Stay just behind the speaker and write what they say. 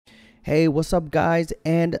Hey, what's up guys?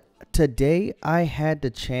 And today I had the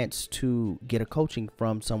chance to get a coaching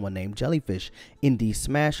from someone named Jellyfish in the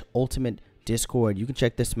Smash Ultimate Discord. You can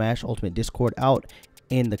check the Smash Ultimate Discord out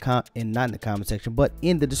in the not in the comment section, but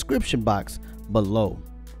in the description box below.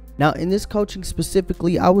 Now, in this coaching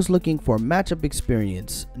specifically, I was looking for matchup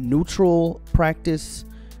experience, neutral practice,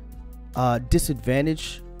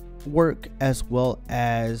 disadvantage work, as well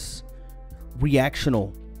as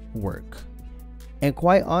reactional work. And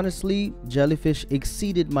quite honestly, Jellyfish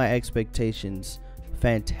exceeded my expectations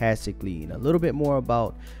fantastically. And a little bit more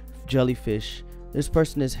about Jellyfish. This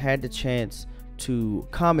person has had the chance to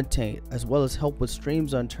commentate as well as help with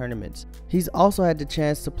streams on tournaments. He's also had the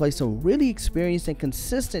chance to play some really experienced and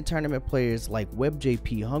consistent tournament players like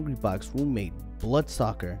WebJP, Hungrybox, Roommate,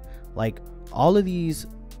 Bloodstalker. Like, all of these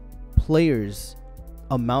players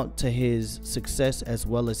amount to his success as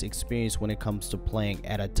well as experience when it comes to playing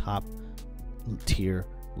at a top tier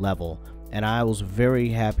level. And I was very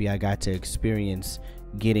happy I got to experience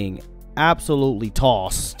getting absolutely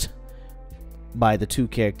tossed by the two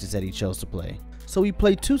characters that he chose to play. So he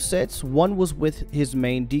played two sets. One was with his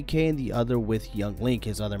main DK and the other with Young Link,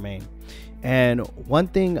 his other main. And one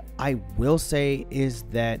thing I will say is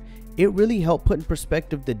that it really helped put in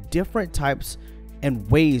perspective the different types and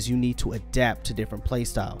ways you need to adapt to different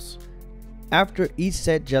playstyles. After each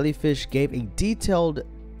set, Jellyfish gave a detailed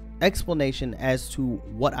explanation as to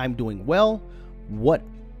what I'm doing well, what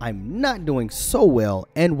I'm not doing so well,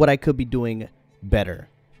 and what I could be doing better.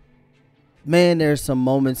 Man, there's some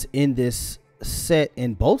moments in this set,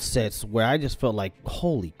 in both sets, where I just felt like,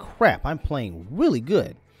 holy crap, I'm playing really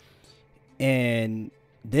good. And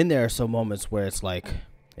then there are some moments where it's like,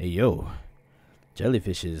 hey yo,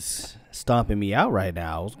 Jellyfish is stomping me out right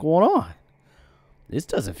now. What's going on? This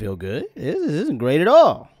doesn't feel good. This isn't great at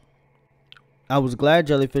all. I was glad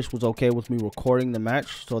Jellyfish was okay with me recording the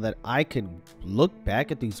match so that I could look back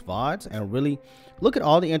at these VODs and really look at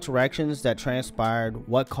all the interactions that transpired,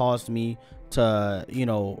 what caused me to, you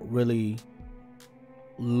know, really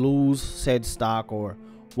lose said stock, or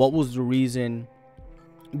what was the reason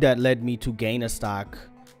that led me to gain a stock,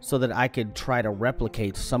 so that I could try to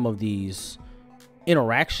replicate some of these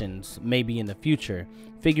interactions maybe in the future.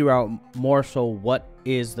 Figure out more so what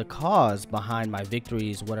is the cause behind my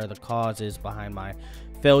victories, what are the causes behind my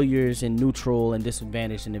failures in neutral and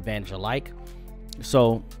disadvantage and advantage alike.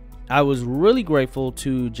 So I was really grateful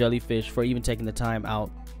to Jellyfish for even taking the time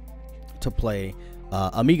out to play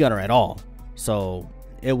a me gunner at all. So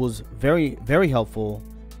it was very, very helpful,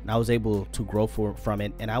 and I was able to grow from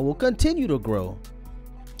it, and I will continue to grow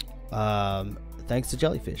thanks to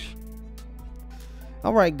Jellyfish.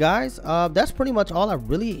 All right, guys, that's pretty much all I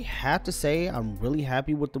really have to say. I'm really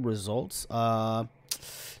happy with the results.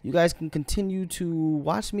 You guys can continue to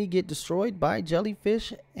watch me get destroyed by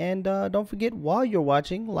Jellyfish, and don't forget, while you're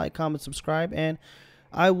watching, like, comment, subscribe, and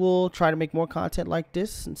I will try to make more content like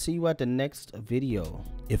this, and see you at the next video,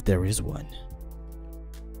 if there is one.